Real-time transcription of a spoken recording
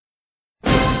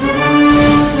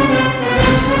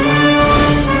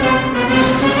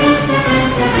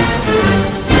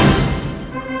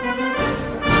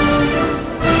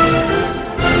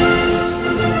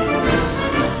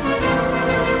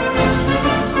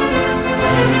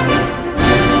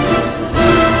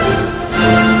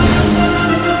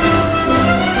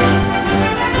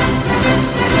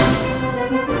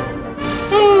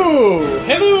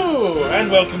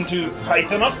Welcome to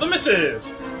Python Up the Misses,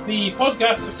 the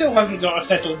podcast that still hasn't got a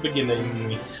settled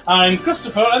beginning. I'm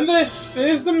Christopher, and this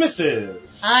is the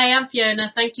Misses. Hi, I'm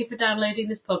Fiona. Thank you for downloading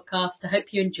this podcast. I hope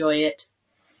you enjoy it.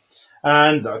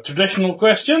 And a traditional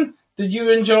question, did you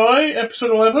enjoy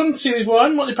episode 11, series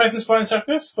 1, Monty Python's Flying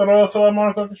Circus, the Royal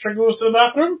Philharmonic Orchestra goes to the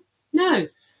bathroom? No.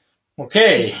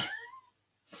 Okay.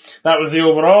 That was the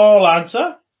overall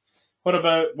answer. What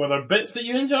about, were there bits that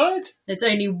you enjoyed? There's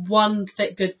only one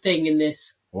good thing in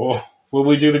this. Oh, will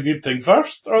we do the good thing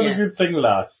first, or Yes. the good thing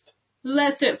last?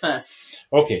 Let's do it first.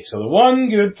 Okay, so the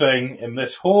one good thing in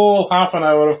this whole half an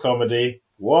hour of comedy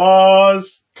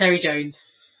was... Terry Jones.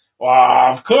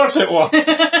 Wow, of course it was!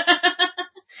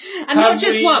 And not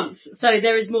just once, so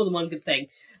there is more than one good thing.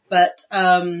 But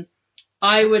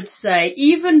I would say,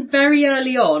 even very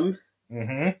early on,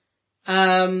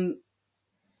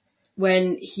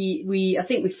 when I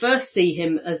think we first see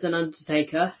him as an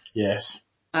undertaker. Yes.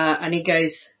 And he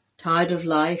goes, tired of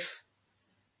life,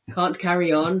 can't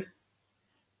carry on,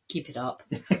 keep it up.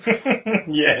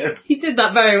 Yes. He did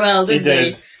that very well, didn't he?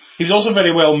 He did. He was also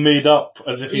very well made up,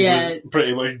 as if he was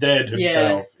pretty much dead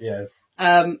himself. Yeah. Yes.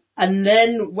 And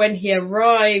then when he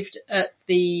arrived at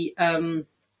the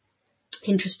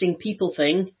interesting people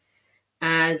thing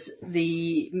as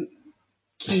the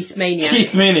Keith Maniac.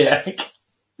 Keith Maniac.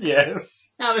 Yes.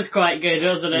 That was quite good,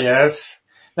 wasn't it? Yes.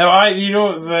 Now,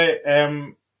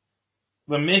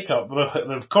 the makeup,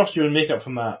 the costume and makeup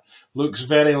from that looks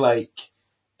very like,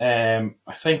 I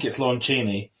think it's Lon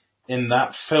Chaney, in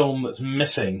that film that's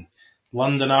missing,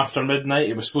 London After Midnight.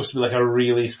 It was supposed to be like a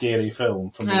really scary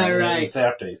film from the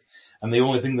 1930s. And the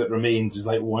only thing that remains is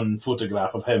like one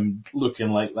photograph of him looking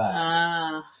like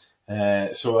that.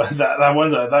 So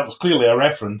that was clearly a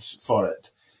reference for it.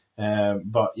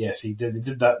 But yes, he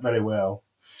did that very well.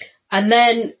 And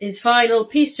then his final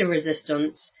piece de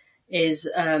resistance is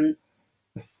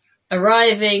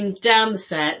arriving down the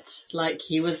set like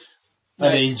he was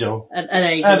an angel. An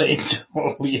angel. An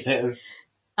angel, yes.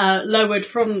 Lowered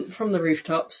from the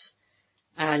rooftops,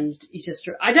 and he just...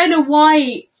 I don't know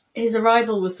why his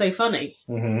arrival was so funny.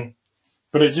 Mm-hmm.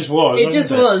 But it just was. It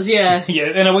just was, yeah.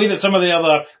 Yeah, in a way that some of the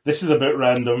other, this is a bit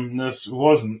randomness,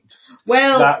 wasn't.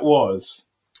 Well, that was.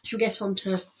 Should we get on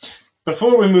to...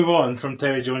 Before we move on from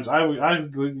Terry Jones, I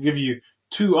will give you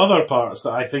two other parts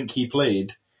that I think he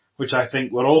played, which I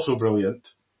think were also brilliant.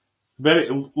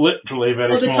 Literally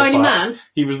very small the tiny parts. Man?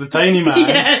 He was the tiny man.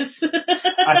 Yes.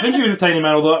 I think he was the tiny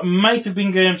man, although it might have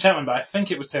been Graham Chapman, but I think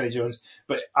it was Terry Jones.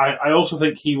 But I also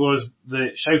think he was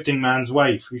the shouting man's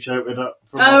wife who shouted up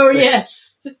from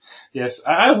upstairs. Yes. Yes.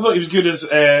 I thought he was good as,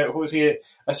 what was he,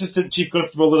 Assistant Chief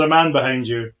Constable, there's a man behind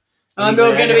you. I'm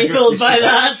not going to be fooled by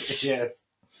that. Yes.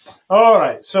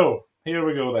 Alright, so, here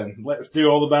we go then. Let's do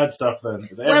all the bad stuff then.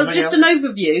 Well, just an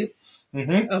overview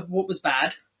of what was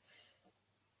bad.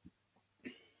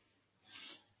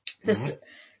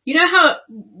 You know how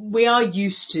we are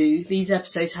used to these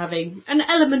episodes having an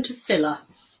element of filler?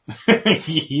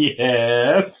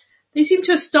 Yes. They seem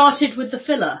to have started with the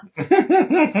filler.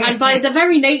 And by the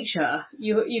very nature,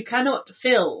 you cannot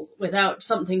fill without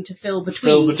something to fill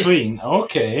between. Fill between,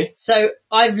 okay. So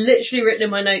I've literally written in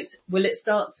my notes, will it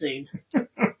start soon?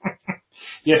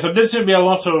 Yes, there did seem to be a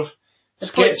lot of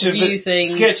sketches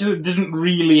that didn't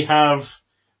really have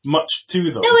much to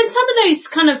them. No, and some of those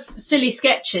kind of silly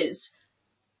sketches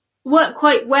work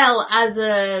quite well as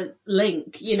a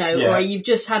link, or you've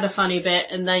just had a funny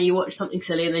bit and then you watch something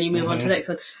silly and then you move on to the next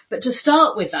one. But to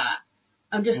start with that,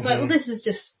 I'm just like, well, this is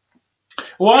just...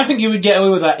 Well, I think you would get away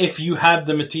with that if you had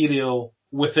the material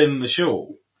within the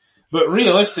show. But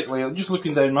realistically, I'm just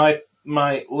looking down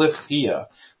my list here,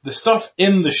 the stuff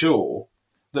in the show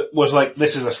that was like,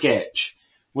 this is a sketch,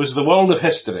 was The World of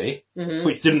History,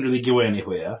 which didn't really go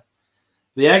anywhere,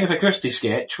 the Agatha Christie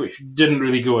sketch, which didn't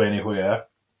really go anywhere,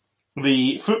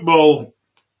 the football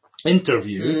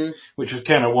interview, which was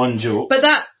kind of one joke. But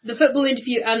the football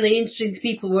interview and the Interesting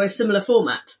People were a similar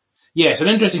format. Yes, and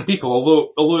Interesting People,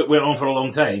 although it went on for a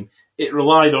long time, it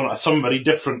relied on somebody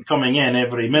different coming in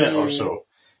every minute or so.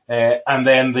 And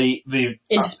then the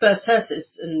interspersed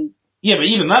hearses and... Yeah, but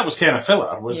even that was kind of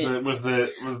filler. Well,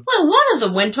 one of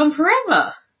them went on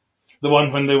forever. The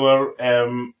one when they were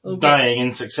dying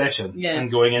in succession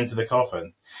and going into the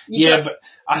coffin. But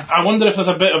I wonder if there's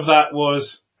a bit of that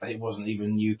was, it wasn't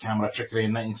even new camera trickery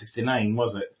in 1969,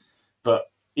 was it? But,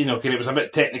 you know, it was a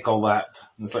bit technical, that.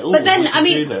 It's like, but then, we can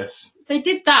do this. They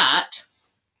did that,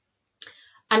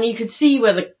 and you could see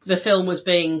where the film was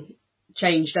being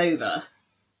changed over.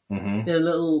 Mm-hmm. The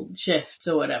little shifts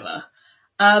or whatever.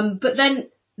 But then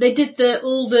they did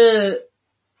all the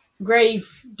grave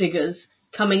diggers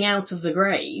coming out of the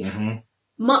grave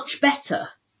much better.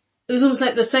 It was almost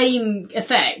like the same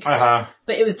effect,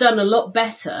 but it was done a lot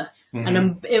better,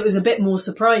 and it was a bit more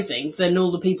surprising than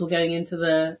all the people going into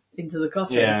the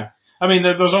coffin. Yeah, I mean,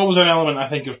 there's always an element, I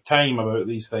think, of time about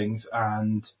these things,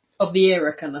 and of the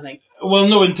era kind of thing. Well,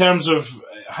 no, in terms of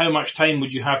how much time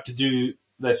would you have to do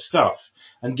this stuff,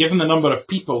 and given the number of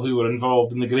people who were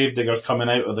involved in the gravediggers coming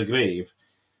out of the grave,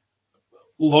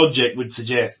 logic would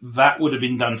suggest that would have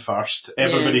been done first.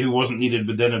 Everybody who wasn't needed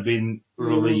would then have been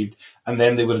relieved, and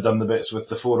then they would have done the bits with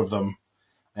the four of them.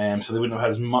 So they wouldn't have had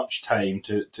as much time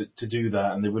to do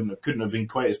that, and they couldn't have been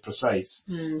quite as precise.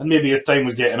 And maybe as time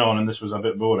was getting on, and this was a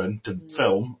bit boring to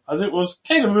film, as it was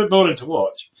kind of a bit boring to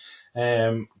watch,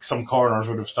 some corners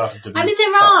would have started to be. I mean,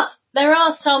 there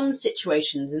are some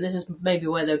situations, and this is maybe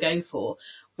where they're going for,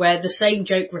 where the same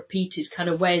joke repeated kind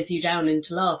of wears you down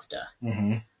into laughter.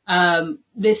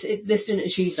 This didn't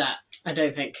achieve that, I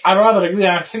don't think. I rather agree.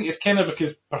 I think it's kind of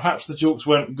because perhaps the jokes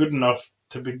weren't good enough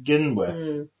to begin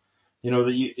with. You know,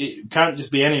 that it can't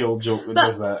just be any old joke that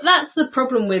does that. That's the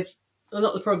problem with, well,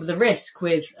 not the problem, the risk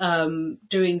with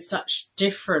doing such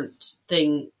different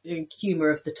humour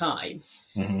of the time,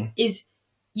 is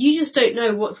you just don't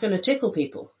know what's going to tickle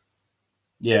people.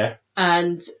 Yeah.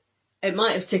 And it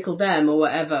might have tickled them or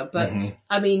whatever, but,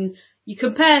 I mean, you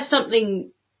compare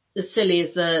something as silly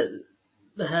as the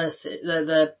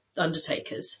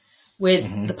Undertakers with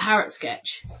the parrot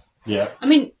sketch. Yeah. I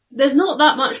mean, there's not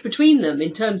that much between them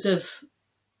in terms of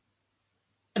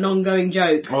an ongoing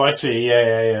joke. Oh, I see.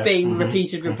 Yeah. Being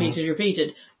repeated.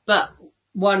 But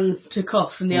one took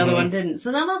off and the other one didn't.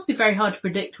 So that must be very hard to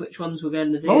predict which ones we're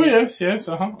going to do. Oh, yes.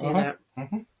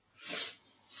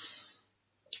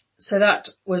 So that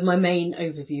was my main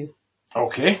overview.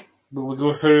 Okay.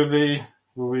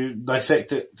 Will we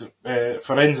dissect it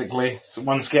forensically,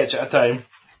 one sketch at a time?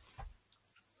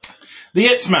 The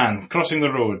It's Man, crossing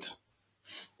the road.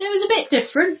 It was a bit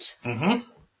different.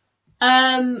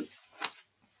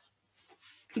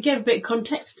 We gave a bit of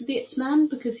context to the It's Man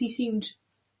because he seemed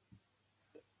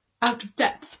out of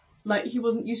depth, like he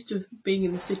wasn't used to being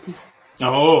in the city.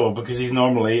 Oh, because he's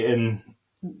normally in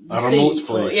a remote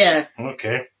place. Yeah.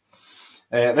 Okay.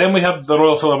 Then we have the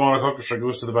Royal Philharmonic Orchestra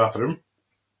goes to the bathroom.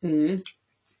 It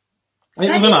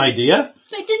was an idea.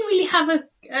 They didn't really have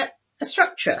a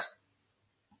structure.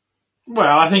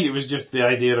 Well, I think it was just the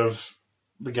idea of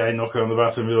the guy knocking on the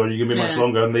bathroom door, you can be much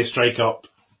longer, and they strike up,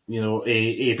 you know,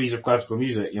 a piece of classical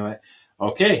music. You're like,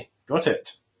 okay, got it.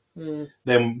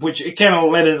 Then, which it kind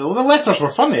of led into, the letters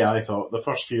were funny, I thought, the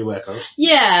first few letters.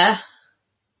 Yeah.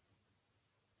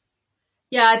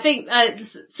 Yeah, I think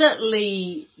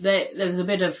certainly there was a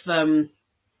bit of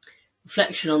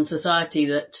reflection on society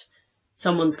that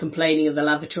someone's complaining of the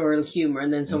lavatorial humour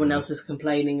and then someone else is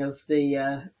complaining of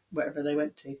the wherever they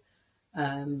went to.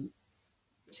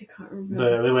 I can't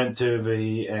remember. They went to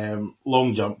the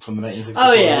long jump from the 1964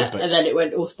 Olympics. And then it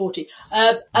went all sporty.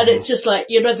 And it's just like,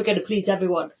 you're never going to please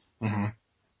everyone.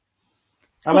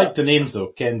 I liked the names though.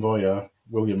 Ken Boyer,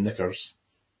 William Nickers.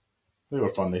 They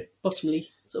were funny. Bottomley.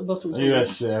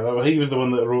 Yes, he was the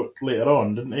one that wrote later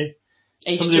on, didn't he?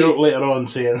 H2. Somebody wrote later on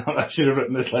saying, I should have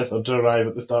written this letter to arrive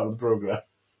at the start of the programme.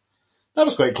 That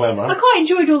was quite clever. I quite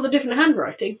enjoyed all the different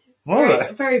handwriting.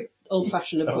 Right. Very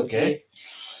old-fashioned. Okay.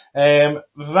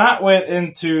 That went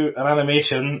into an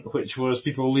animation which was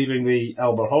people leaving the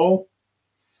Albert Hall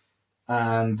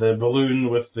and the balloon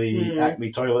with the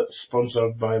Acme toilets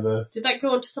sponsored by the... Did that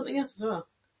go on to something else as well?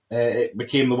 It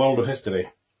became the World of History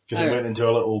because it went into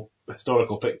a little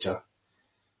historical picture.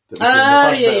 That became the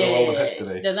first bit of the World of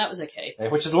History. No, that was okay.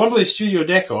 Which is a lovely studio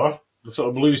decor, the sort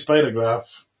of blue spirograph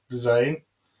design.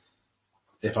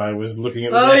 If I was looking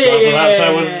at the decor, perhaps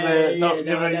I was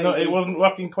it wasn't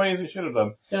working quite as it should have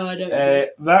done. No, I don't.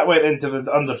 That went into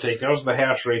the Undertakers, the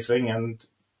hearse racing, and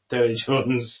Terry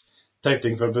Jones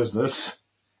touting for business.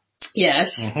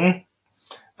 Yes.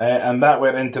 And that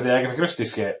went into the Agatha Christie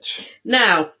sketch.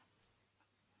 Now,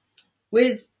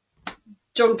 with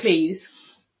John Cleese.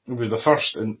 It was the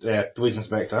first police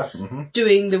inspector.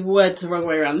 Doing the words the wrong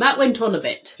way around. That went on a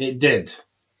bit. It did.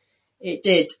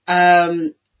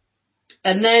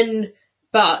 And then,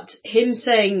 but him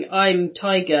saying, I'm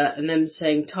Tiger, and them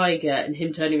saying Tiger, and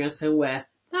him turning around saying where,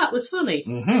 that was funny.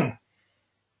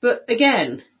 But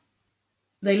again,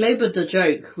 they laboured the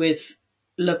joke with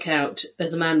 "Look out,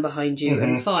 there's a man behind you"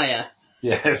 and "Fire."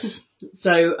 Yes.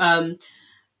 So,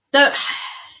 though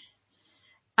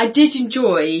I did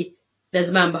enjoy "There's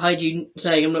a man behind you"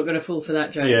 saying, "I'm not going to fall for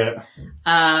that joke." Yeah.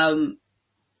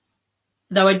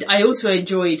 Though I also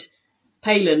enjoyed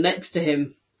Palin next to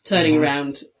him turning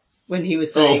around when he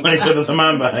was saying... Oh, when he said there's a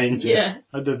man behind you. Yeah.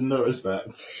 I didn't notice that.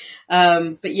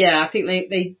 But yeah, I think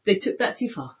they took that too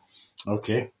far.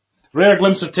 Okay. Rare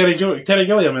glimpse of Terry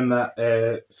Gilliam in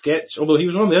that sketch, although he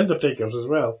was one of the Undertakers as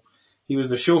well. He was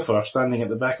the chauffeur standing at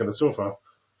the back of the sofa.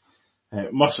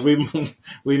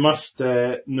 We must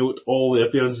note all the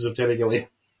appearances of Terry Gilliam,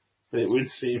 it would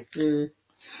seem.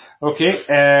 Okay,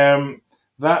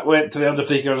 that went to the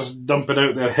Undertakers dumping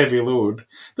out their heavy load.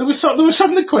 There was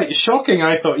something quite shocking,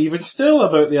 I thought, even still,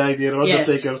 about the idea of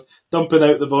Undertakers dumping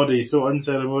out the body so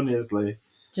unceremoniously.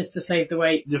 Just to save the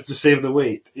weight. Just to save the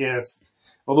weight, yes.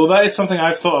 Although that is something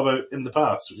I've thought about in the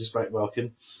past, which is like, well,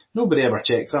 nobody ever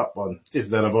checks up on, is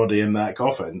there a body in that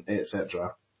coffin,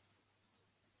 etc.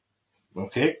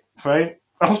 Okay, fine.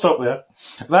 I'll stop there.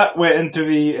 That went into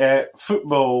the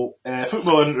football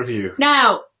interview.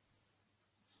 Now,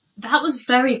 that was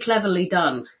very cleverly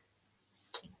done.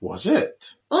 Was it?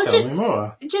 Well, Tell me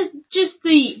more. Just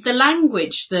the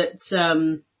language that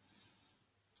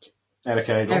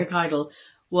Eric Idle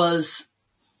was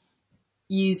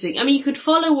using. I mean, you could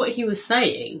follow what he was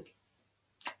saying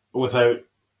without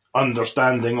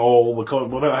understanding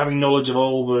without having knowledge of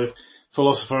all the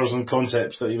philosophers and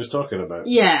concepts that he was talking about.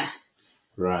 Yeah.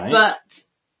 Right. But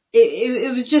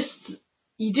it was just,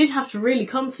 you did have to really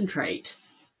concentrate.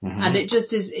 And it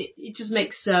just is, it just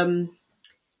makes,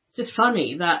 it's just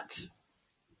funny, that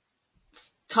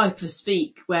type of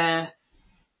speak where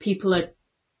people are,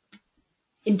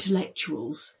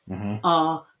 intellectuals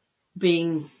are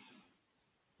being,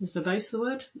 is verbose the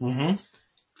word?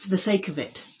 For the sake of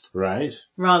it. Right.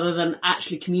 Rather than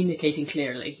actually communicating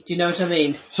clearly. Do you know what I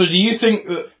mean? So do you think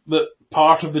that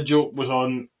part of the joke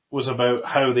was about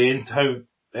how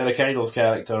Eric Idle's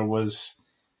character was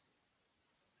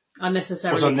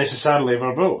unnecessarily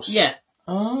verbose? Yeah.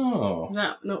 Oh.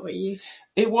 No, not what you...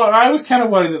 I was kind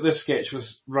of worried that this sketch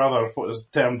was rather what was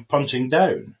termed punching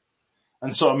down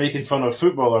and sort of making fun of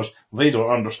footballers. They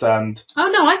don't understand. Oh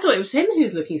no, I thought it was him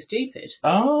who's looking stupid.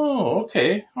 Oh,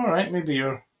 okay. Alright, maybe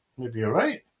you're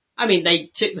right. I mean, they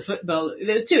took the football,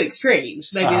 there were two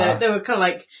extremes. Maybe they were kind of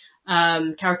like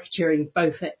caricaturing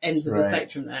both ends of the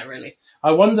spectrum there, really.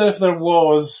 I wonder if there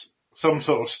was some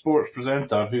sort of sports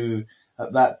presenter who,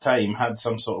 at that time, had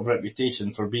some sort of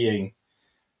reputation for being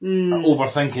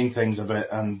overthinking things a bit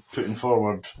and putting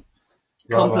forward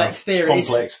complex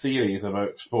theories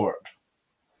about sport.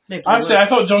 Maybe Actually, I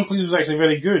thought John Cleese was actually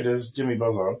very good as Jimmy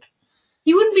Buzzard.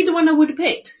 He wouldn't be the one I would have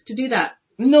picked to do that.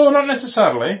 No, not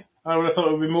necessarily. I would have thought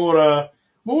it would be more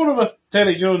of a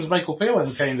Terry Jones, Michael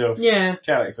Palin kind of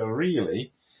character,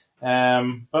 really. But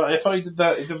I thought he did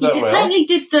that. He certainly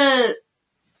did the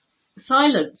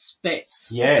silence bits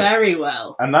very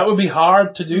well. And that would be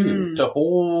hard to do, to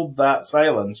hold that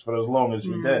silence for as long as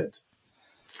he did.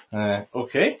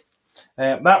 Okay.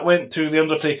 That went to the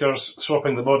Undertakers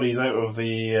swapping the bodies out of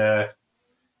the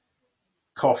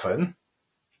coffin.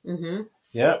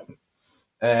 Yep.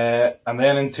 And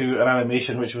then into an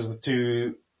animation which was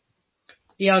the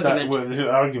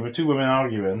argument. Two women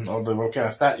arguing, or they were kind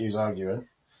of statues arguing.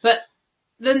 But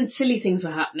then silly things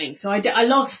were happening, so I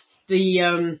lost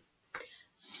the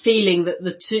feeling that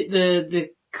the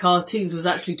cartoons was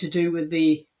actually to do with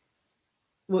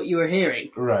what you were hearing.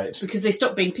 Right. Because they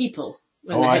stopped being people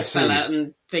when the heads fell out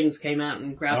and things came out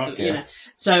and grabbed them, you know.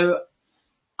 So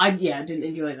I didn't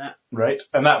enjoy that. Right.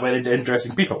 And that went into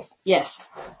Interesting People. Yes.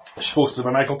 Hosted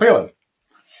by Michael Palin.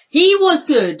 He was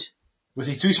good. Was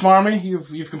he too smarmy?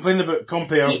 You've complained about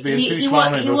compares being too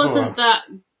smarmy before. He wasn't that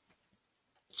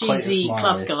cheesy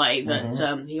club guy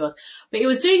that he was. But he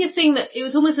was doing a thing that it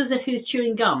was almost as if he was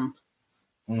chewing gum.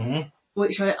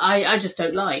 Which I just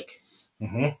don't like.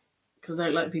 Because I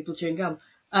don't like people chewing gum.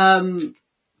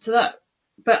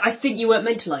 But I think you weren't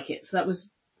meant to like it, so that was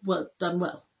done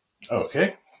well.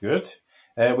 Okay, good.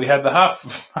 We had the half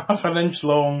an inch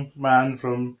long man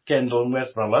from Kendal in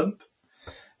Westmoreland.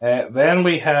 Then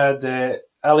we had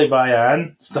Ali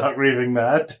Bayan start raving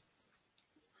mad.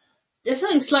 There's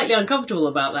something slightly uncomfortable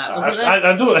about that, wasn't there?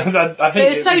 I think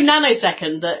it was so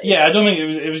nanosecond that. Yeah, I don't think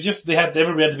it was just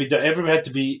everybody had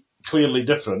to be clearly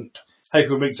different. How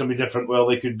could we make somebody different? Well,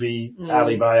 they could be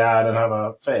Ali Bayan and have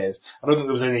a fez. I don't think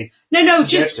there was any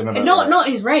suggestion about that. Not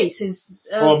his race, his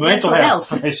mental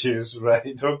health issues, right?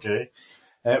 Okay,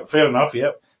 fair enough.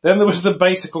 Yep. Then there was the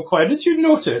bicycle choir. Did you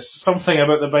notice something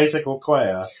about the bicycle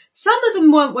choir? Some of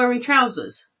them weren't wearing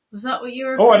trousers. Was that what you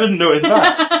were... Oh, I didn't notice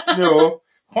that. No.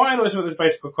 What I noticed about this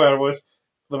bicycle choir was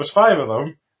there was 5 of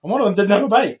them, and one of them didn't have a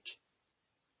bike.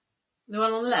 The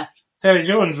one on the left? Terry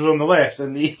Jones was on the left,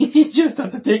 and he just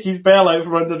had to take his bell out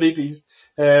from underneath his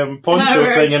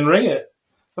poncho thing and ring it.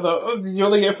 I thought, you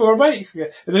only get 4 bikes?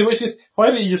 And then why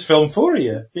didn't you just film 4 of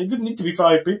you? It didn't need to be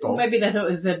 5 people. Well, maybe they thought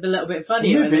it was a little bit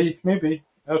funnier. Maybe.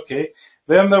 Okay.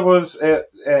 Then there was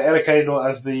Eric Idle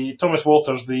as Thomas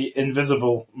Walters, the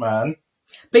Invisible Man.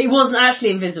 But he wasn't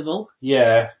actually invisible.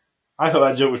 Yeah. I thought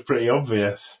that joke was pretty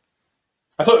obvious.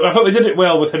 I thought they did it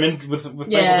well with him with Michael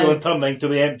Phelan turning to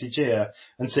the empty chair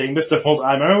and saying, "Mr. Holt,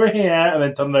 I'm over here," and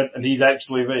then turning around and he's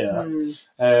actually there.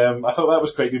 I thought that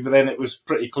was quite good, but then it was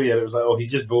pretty clear. It was like, oh, he's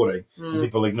just boring, and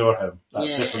people ignore him. That's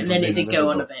different. And then it did go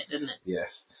on a bit, didn't it?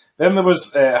 Yes. Then there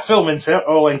was a film insert,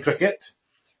 all in cricket.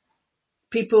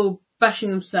 People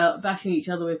bashing each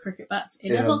other with cricket bats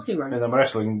in a boxing ring. In a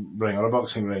wrestling ring or a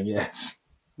boxing ring, yes.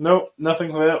 No,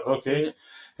 nothing there. Okay.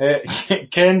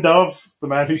 Ken Dove, the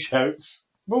man who shouts.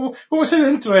 What was his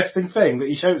interesting thing that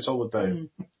he shouts all the time?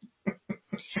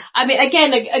 I mean,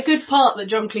 again, a good part that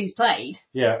John Cleese played.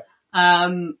 Yeah.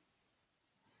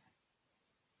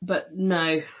 But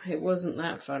no, it wasn't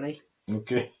that funny.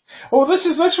 Okay. Oh, this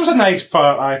was a nice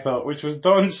part, I thought, which was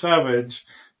Don Savage,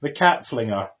 the cat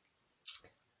flinger.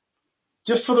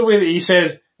 Just for the way that he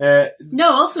said, no,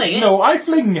 I'll fling it. No, I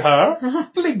fling her.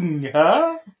 Fling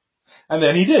her. And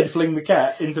then he did fling the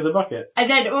cat into the bucket. And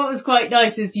then what was quite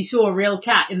nice is you saw a real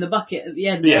cat in the bucket at the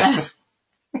end. Yeah.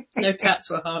 No cats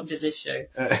were harmed in this show.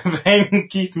 Then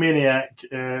Keith Maniac,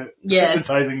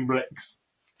 hypnotising bricks.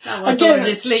 That was on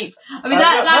his sleep. I mean,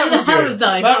 that was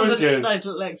nice. That was good. A nice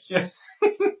little extra.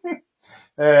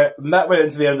 And that went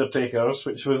into The Undertakers,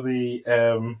 which was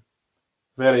the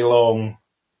very long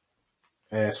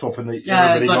swapping that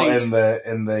everybody got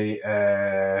in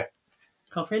the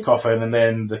coffin, and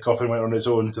then the coffin went on its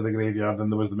own to the graveyard, and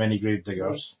there was the many grave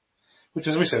diggers, which,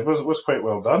 as we said, was quite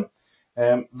well done.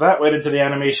 That went into the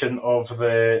animation of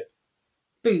the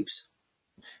boobs.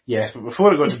 Yes, but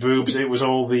before it got to boobs, it was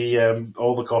all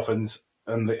the coffins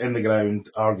in the ground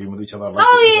arguing with each other.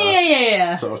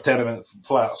 Like sort of tenement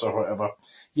flats or whatever.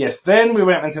 Yes, then we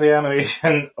went into the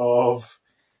animation of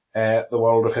the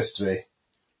World of History.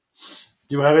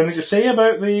 Do you have anything to say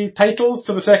about the titles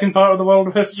to the second part of the World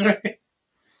of History?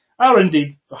 Or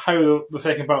indeed, how the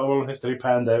second part of the World of History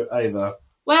panned out either?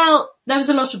 Well, there was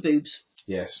a lot of boobs.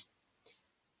 Yes.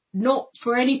 Not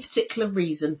for any particular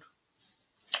reason.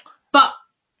 But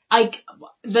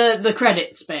the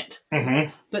credits bit.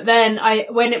 Mm-hmm. But then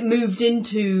when it moved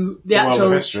into the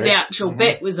actual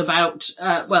bit was about,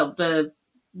 the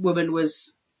woman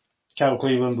was... Carol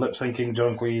Cleveland lip-syncing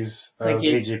John Cleese as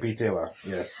AJP Taylor.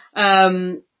 Yes.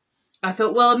 I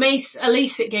thought, well, at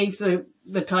least it gave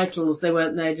the titles. They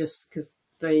weren't there just because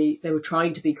they were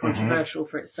trying to be controversial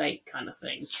for its sake, kind of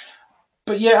thing.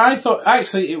 But yeah, I thought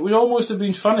actually it would almost have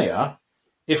been funnier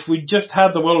if we just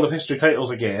had the World of History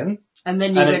titles again, and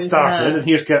it started, and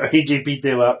here's AJP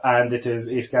Taylor, and it is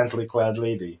a scantily clad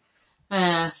lady.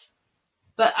 Yes,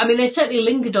 but I mean, they certainly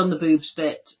lingered on the boobs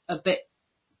bit a bit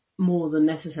more than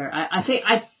necessary.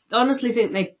 I honestly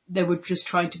think they were just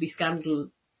trying to be scandalous.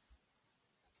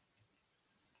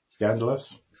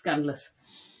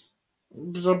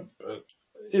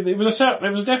 It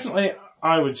was definitely,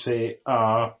 I would say,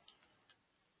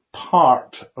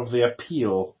 part of the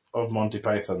appeal of Monty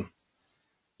Python,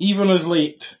 even as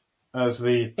late as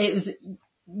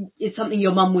it's something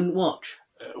your mum wouldn't watch.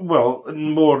 Well,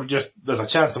 more just there's a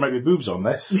chance there might be boobs on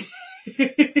this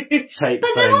type but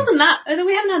thing. There wasn't that.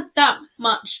 We haven't had that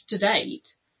much to date.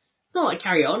 Not like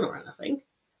Carry On or anything.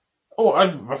 Oh,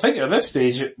 I think at this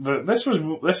stage, this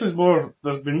is more.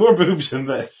 There's been more boobs in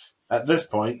this at this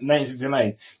point,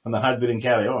 1969, than there had been in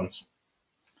Carry Ons,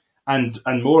 and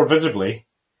more visibly,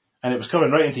 and it was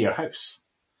coming right into your house.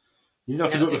 You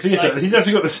didn't have to go to the theatre. You didn't have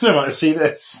to go to the cinema to see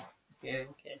this. Yeah,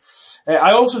 okay.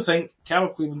 I also think Carol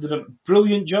Cleveland did a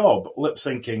brilliant job lip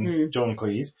syncing John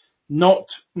Cleese.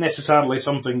 Not necessarily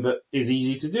something that is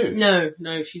easy to do.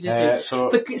 No, she didn't.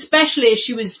 But especially as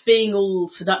she was being all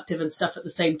seductive and stuff at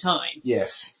the same time.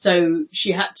 Yes. So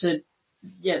she had to,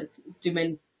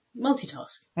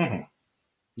 multitask. Mm-hmm.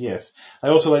 Yes. I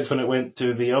also liked when it went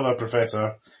to the other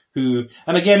professor who,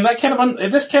 and again,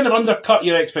 this kind of undercut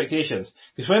your expectations.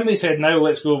 Because when they said, now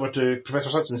let's go over to Professor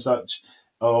such and such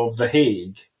of The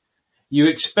Hague, you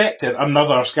expected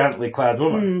another scantily clad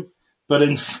woman. But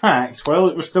in fact, while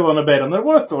it was still on a bed, and there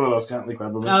was still another scantily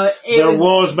clad woman, there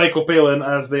was Michael Palin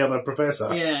as the other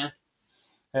professor. Yeah.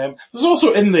 There's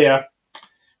also in there,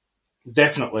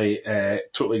 definitely,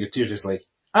 totally gratuitously.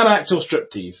 An actual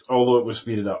striptease, although it was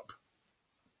speeded up.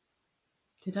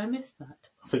 Did I miss that?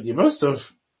 I think you must have.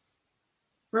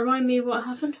 Remind me what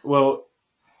happened? Well,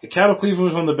 Carol Cleveland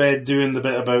was on the bed doing the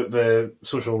bit about the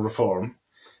social reform,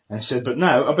 and she said, but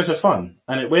now, a bit of fun.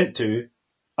 And it went to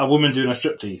a woman doing a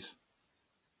striptease.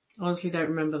 Honestly, don't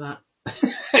remember that.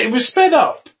 It was sped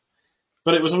up,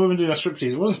 but it was a woman doing a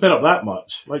striptease. It wasn't sped up that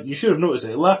much. Like, you should have noticed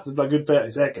it. It lasted a good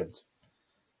 30 seconds.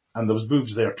 And there was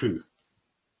boobs there too.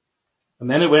 And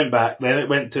then it went back, then it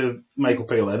went to Michael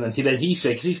Palin, and he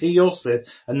said, because he also said,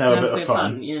 and now a bit of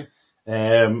fun. Yeah.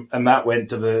 And that went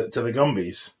to the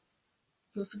Gumbies.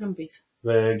 What's the Gumbies?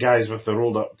 The guys with the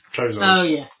rolled up trousers. Oh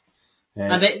yeah.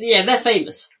 They're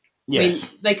famous. Yes.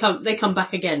 I mean, they come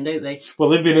back again, don't they? Well,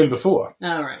 they've been in before.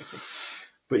 Oh, right.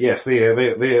 But yes, they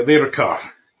recur.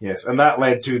 Yes, and that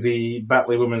led to the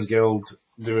Batley Women's Guild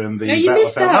doing the Battle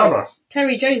of Pearl Harbor.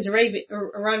 Terry Jones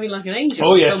arriving like an angel.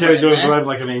 Oh yes, Terry Jones arriving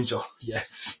like an angel. Yes.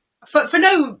 For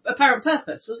no apparent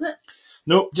purpose, was it?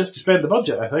 Nope, just to spend the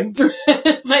budget, I think. But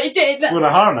it did. With a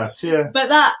harness, yeah. But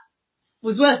that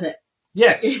was worth it.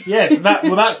 Yes.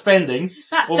 That spending,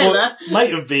 that although filler. it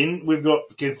might have been, we've got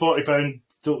 £40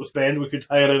 still to spend, we could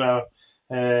hire in a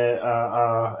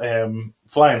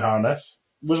flying harness.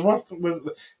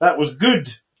 That was good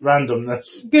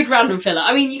randomness. Good random filler.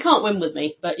 I mean, you can't win with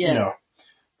me, but yeah. No.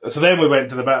 So then we went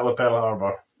to the Battle of Pearl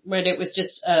Harbor. When it was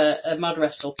just a mud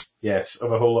wrestle. Yes,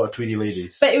 of a whole lot of Tweedy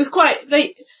ladies. But it was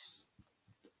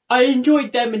I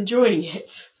enjoyed them enjoying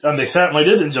it. And they certainly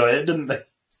did enjoy it, didn't they?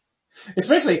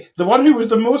 Especially, the one who was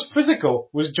the most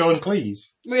physical was John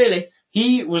Cleese. Really?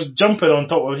 He was jumping on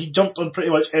top of it. He jumped on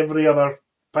pretty much every other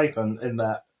python in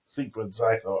that sequence,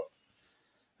 I thought.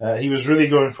 He was really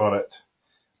going for it.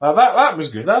 That was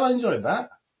good. I enjoyed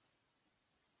that.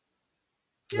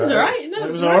 It was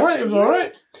alright. It was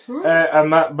alright.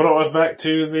 And that brought us back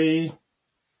to the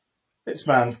Pitts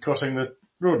man crossing the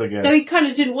road again. No, he kind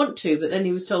of didn't want to, but then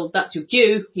he was told, that's your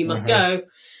cue, you must go.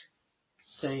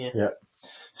 So, yes. Yeah.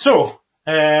 So,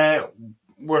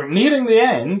 we're nearing the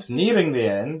end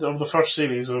of the first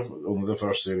series of, the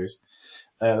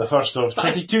first of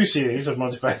 22 series of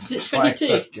Modified. It's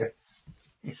 22.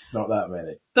 Not that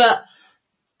many. But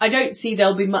I don't see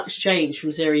there'll be much change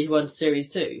from Series 1 to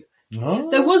Series 2. Oh.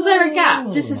 Was there a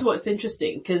gap? This is what's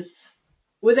interesting, because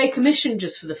were they commissioned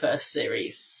just for the first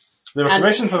series? They were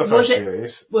commissioned for the first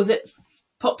series. Was it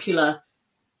popular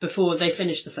before they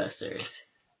finished the first series?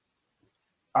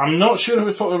 I'm not sure if it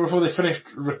was popular before they finished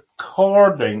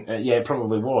recording. Yeah, it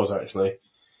probably was, actually.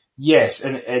 Yes,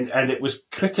 and it was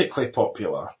critically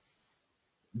popular.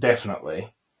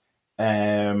 Definitely.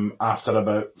 After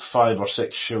about 5 or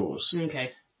 6 shows.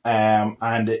 Okay.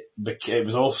 And it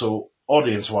was also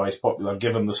audience-wise popular,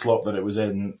 given the slot that it was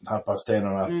in 10:30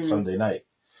 on a Sunday night.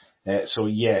 So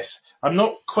yes, I'm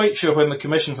not quite sure when the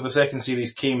commission for the second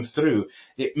series came through.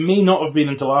 It may not have been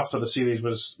until after the series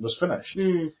was finished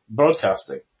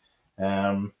broadcasting.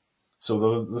 So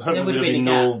there certainly would have been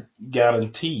no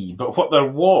guarantee. But what there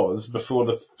was before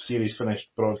the series finished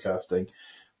broadcasting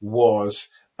was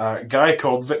a guy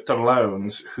called Victor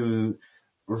Lowndes who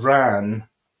ran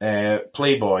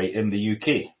Playboy in the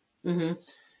UK. Mm-hmm.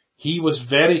 He was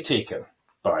very taken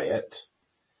by it,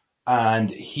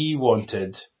 and he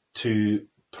wanted to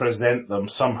present them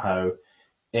somehow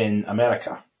in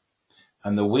America.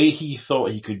 And the way he thought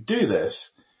he could do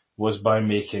this was by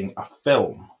making a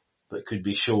film that could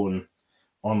be shown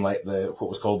on like what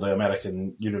was called the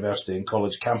American University and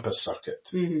College campus circuit.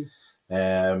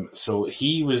 Mm-hmm. So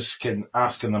he was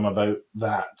asking them about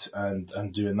that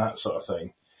and doing that sort of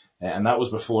thing. And that was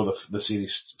before the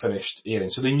series finished airing.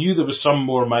 So they knew there was some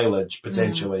more mileage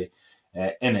potentially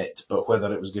in it, but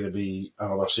whether it was going to be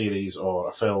another series or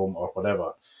a film or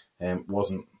whatever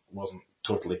wasn't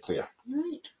totally clear.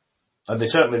 Right. And they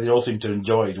all seemed to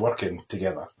enjoyed working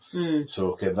together.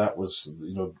 So that was,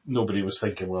 nobody was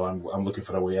thinking, well, I'm looking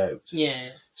for a way out. Yeah.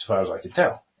 As far as I can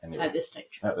tell, anyway. At this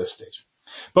stage.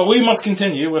 But we must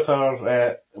continue with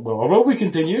our, or will we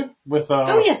continue with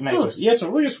our... Oh, yes, of course. Yes,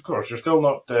 of course. You're still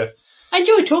not... I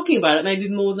enjoy talking about it maybe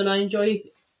more than I enjoy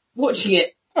watching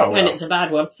it when it's a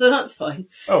bad one, so that's fine.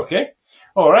 Okay.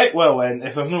 All right, well then,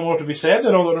 if there's no more to be said,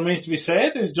 then all that remains to be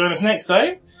said is join us next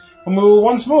time, and we will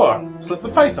once more slip the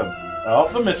python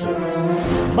up the missus.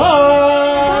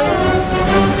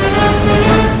 Bye!